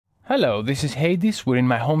Hello, this is Hades. We're in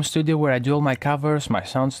my home studio where I do all my covers, my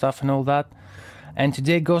sound stuff and all that. And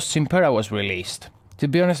today Ghost's Impera was released. To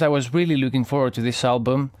be honest, I was really looking forward to this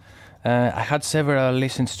album. I had several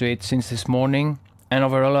listens to it since this morning, and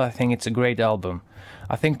overall I think it's a great album.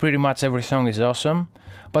 I think pretty much every song is awesome,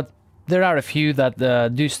 but there are a few that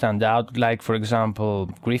do stand out, like for example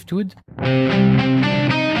Griftwood.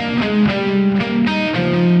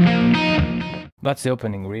 That's the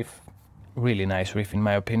opening riff. Really nice riff in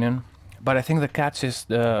my opinion. But I think the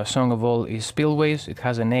catchiest song of all is Spillways. It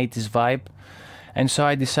has an 80s vibe. And so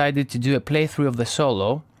I decided to do a playthrough of the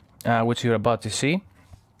solo, which you're about to see.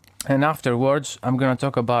 And afterwards I'm gonna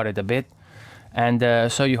talk about it a bit and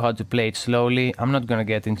show you how to play it slowly. I'm not gonna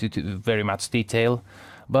get into very much detail,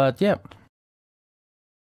 but yeah.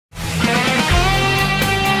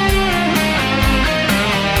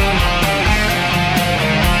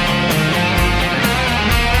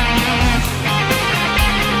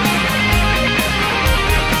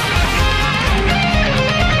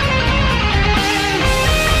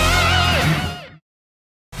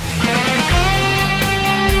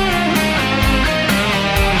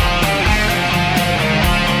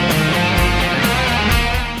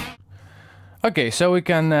 Okay, so we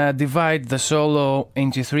can divide the solo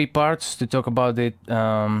into three parts to talk about it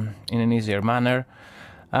in an easier manner.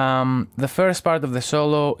 The first part of the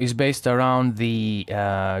solo is based around the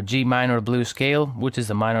G minor blues scale, which is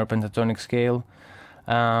the minor pentatonic scale,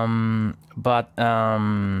 but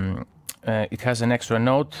it has an extra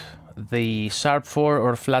note, the sharp 4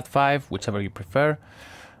 or flat 5, whichever you prefer.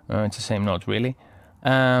 It's the same note really,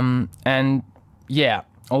 and yeah.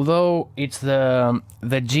 Although it's the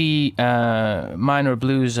G minor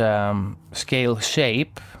blues scale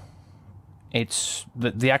shape, it's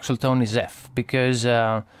the actual tone is F, because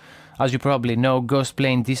as you probably know, Ghost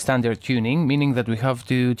play in D standard tuning, meaning that we have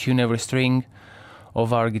to tune every string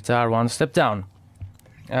of our guitar one step down.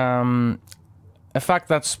 A fact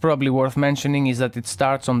that's probably worth mentioning is that it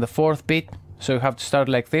starts on the 4th beat, so you have to start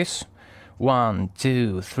like this: 1,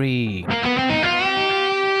 2, 3.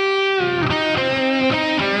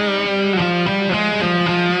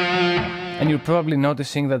 And you're probably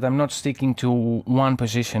noticing that I'm not sticking to one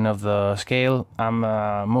position of the scale. I'm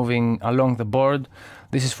moving along the board.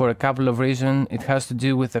 This is for a couple of reasons. It has to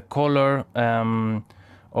do with the color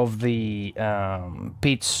of the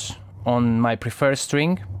pitch on my preferred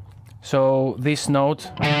string. So this note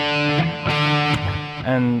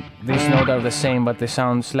and this note are the same, but they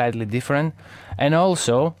sound slightly different. And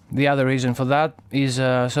also, the other reason for that is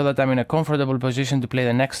so that I'm in a comfortable position to play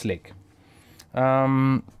the next lick.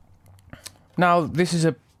 Now, this is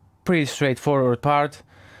a pretty straightforward part.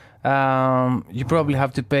 You probably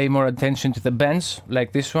have to pay more attention to the bends,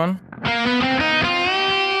 like this one.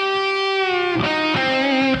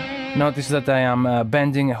 Notice that I am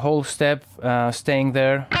bending a whole step, staying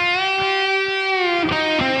there.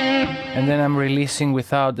 And then I'm releasing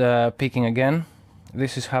without picking again.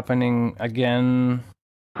 This is happening again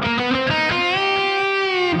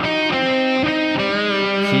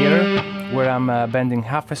here, where I'm bending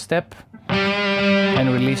half a step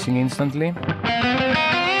and releasing instantly.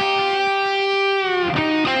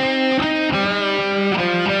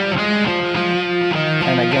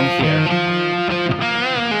 And again here.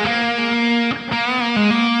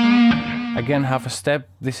 Again half a step.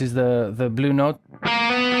 This is the blue note.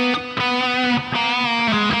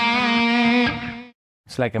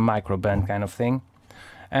 It's like a micro bend kind of thing.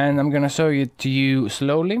 And I'm gonna show it to you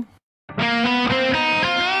slowly.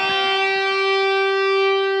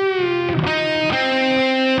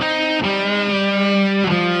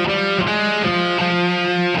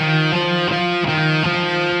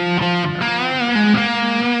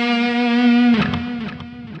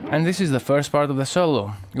 And this is the first part of the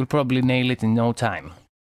solo. You'll probably nail it in no time.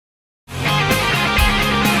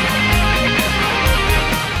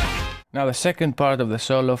 Now the second part of the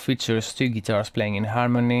solo features two guitars playing in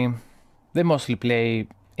harmony. They mostly play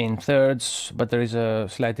in thirds, but there is a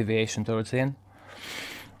slight deviation towards the end.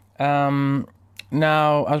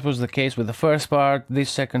 Now, as was the case with the first part, this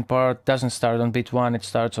second part doesn't start on beat 1, it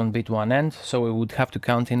starts on beat 1 end, so we would have to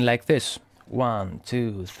count in like this. 1,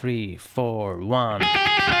 2, 3, 4, 1.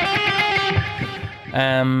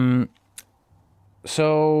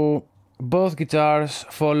 So both guitars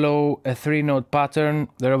follow a 3-note pattern.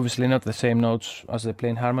 They're obviously not the same notes as they play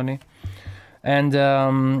in harmony. And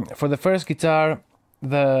for the first guitar,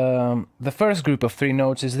 the first group of 3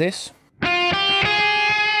 notes is this. The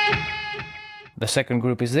second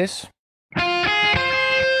group is this.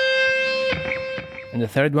 And the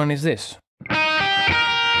third one is this.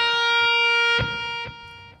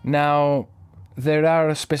 Now, there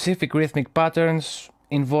are specific rhythmic patterns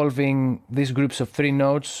involving these groups of 3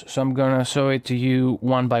 notes, so I'm gonna show it to you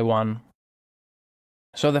one by one.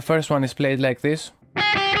 So the first one is played like this,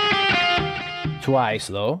 twice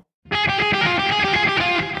though.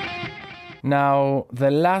 Now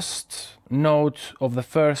the last note of the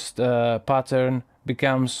first pattern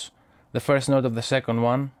becomes the first note of the second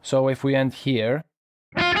one. So if we end here,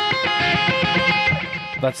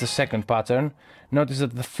 that's the second pattern. Notice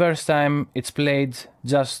that the first time it's played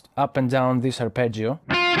just up and down this arpeggio,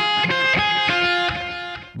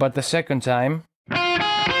 but the second time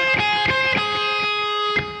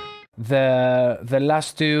the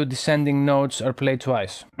last 2 descending notes are played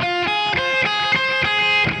twice.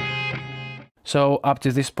 So up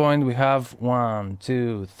to this point we have 1,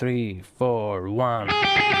 2, 3, 4, 1.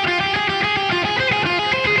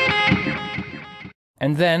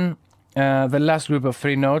 And then the last group of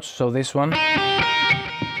 3 notes, so this one,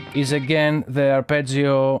 is again the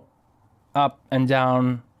arpeggio up and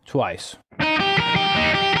down twice.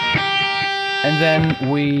 And then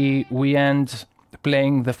we end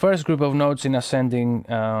playing the first group of notes in ascending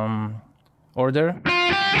order.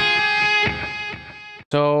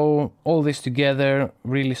 So all this together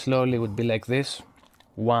really slowly would be like this.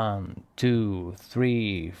 1, 2,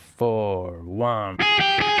 3, 4, 1.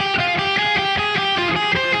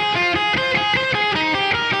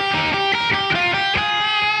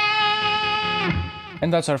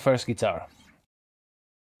 And that's our first guitar.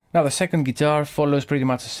 Now the second guitar follows pretty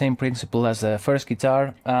much the same principle as the first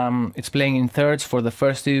guitar. It's playing in thirds for the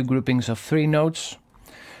first 2 groupings of 3 notes.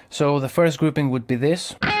 So the first grouping would be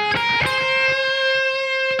this.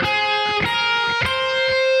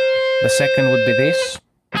 The second would be this.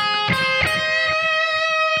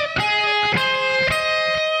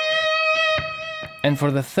 And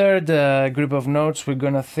for the third group of notes, we're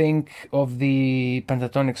gonna think of the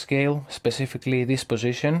pentatonic scale, specifically this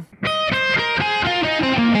position,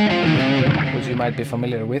 which you might be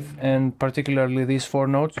familiar with, and particularly these 4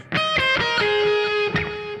 notes.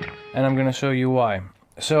 And I'm gonna show you why.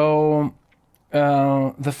 So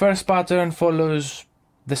the first pattern follows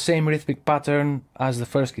the same rhythmic pattern as the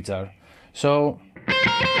first guitar. So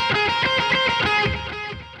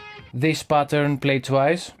this pattern played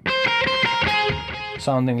twice,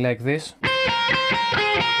 sounding like this.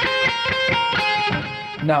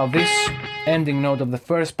 Now this ending note of the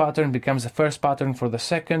first pattern becomes the first pattern for the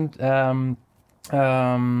second, the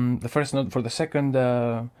first note for the second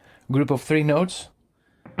group of 3 notes.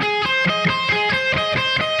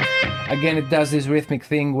 Again, it does this rhythmic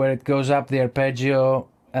thing where it goes up the arpeggio,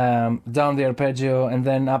 down the arpeggio, and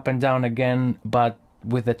then up and down again, but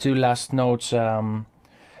with the 2 last notes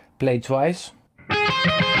played twice.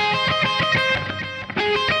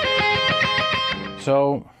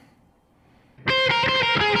 So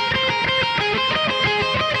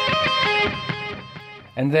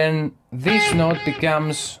and then this note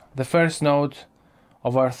becomes the first note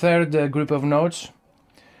of our third group of notes,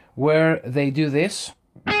 where they do this.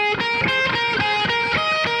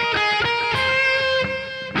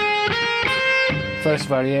 First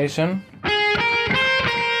variation,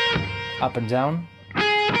 up and down.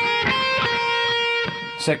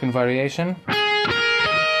 Second variation,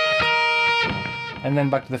 and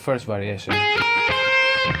then back to the first variation.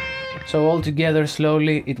 So all together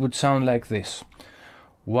slowly it would sound like this.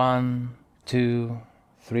 1, 2,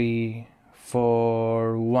 3,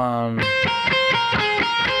 4, 1.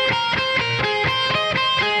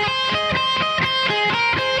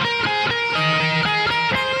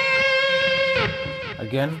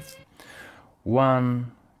 Again.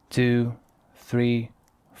 1, 2, 3,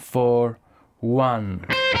 4, 1.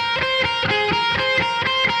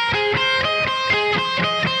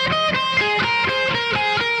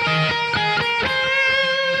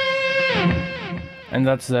 And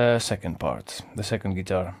that's the second part, the second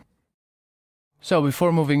guitar. So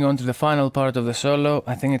before moving on to the final part of the solo,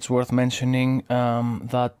 I think it's worth mentioning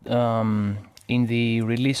that in the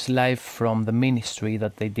release live from the Ministry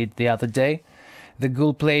that they did the other day, the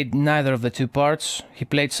Ghoul played neither of the 2 parts. He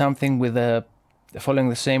played something with following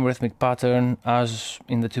the same rhythmic pattern as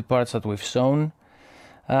in the 2 parts that we've shown.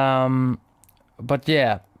 But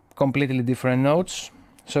yeah, completely different notes,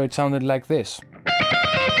 so it sounded like this.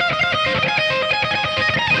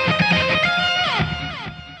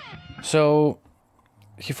 So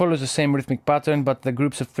he follows the same rhythmic pattern, but the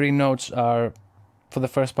groups of 3 notes are, for the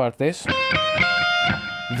first part, this.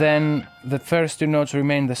 Then the first 2 notes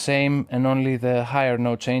remain the same and only the higher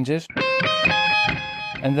note changes.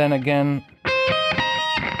 And then again,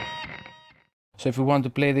 so if we want to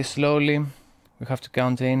play this slowly, we have to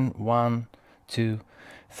count in 1, 2,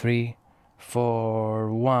 3,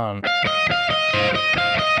 4, 1.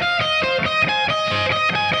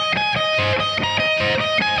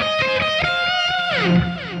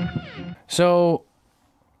 So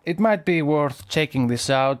it might be worth checking this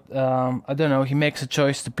out. I don't know, he makes a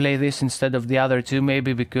choice to play this instead of the other two,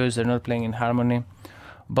 maybe because they're not playing in harmony.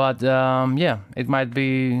 But yeah, it might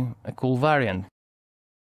be a cool variant.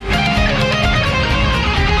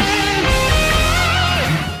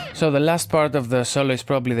 So the last part of the solo is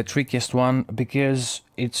probably the trickiest one because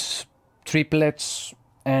it's triplets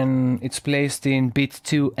and it's placed in beat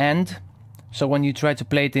 2 end. So when you try to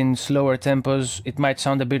play it in slower tempos, it might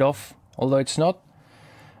sound a bit off, although it's not.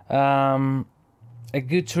 A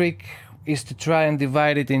good trick is to try and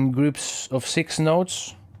divide it in groups of 6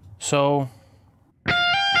 notes. So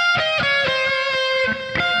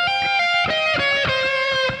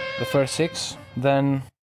the first 6, then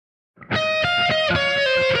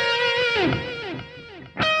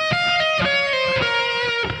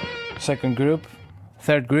second group,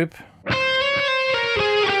 third group,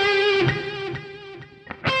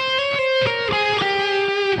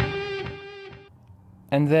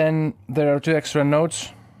 and then there are 2 extra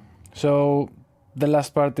notes, so the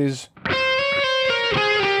last part is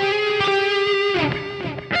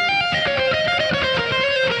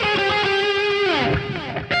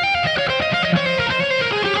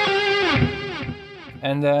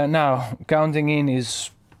and now counting in is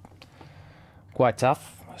quite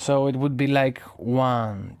tough. So it would be like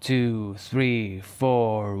 1, 2, 3,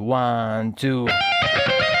 4, 1, 2.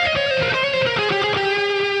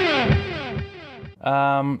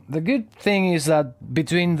 The good thing is that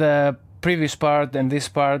between the previous part and this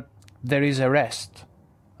part there is a rest.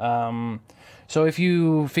 So if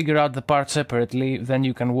you figure out the parts separately, then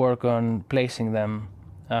you can work on placing them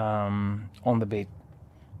on the beat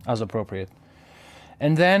as appropriate.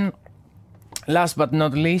 And then, last but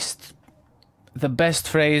not least, the best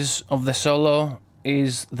phrase of the solo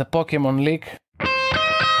is the Pokemon lick.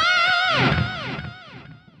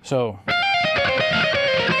 So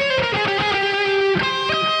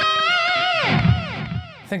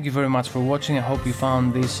thank you very much for watching. I hope you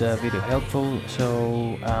found this video helpful.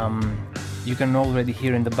 So you can already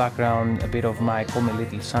hear in the background a bit of my Call Me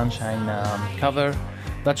Little Sunshine cover.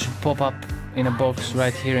 That should pop up in a box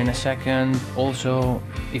right here in a second. Also,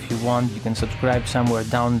 if you want, you can subscribe somewhere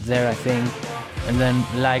down there, I think. And then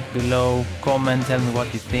like below, comment, tell me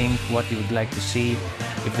what you think, what you would like to see,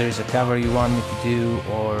 if there is a cover you want me to do,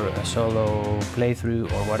 or a solo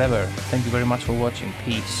playthrough, or whatever. Thank you very much for watching.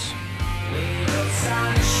 Peace.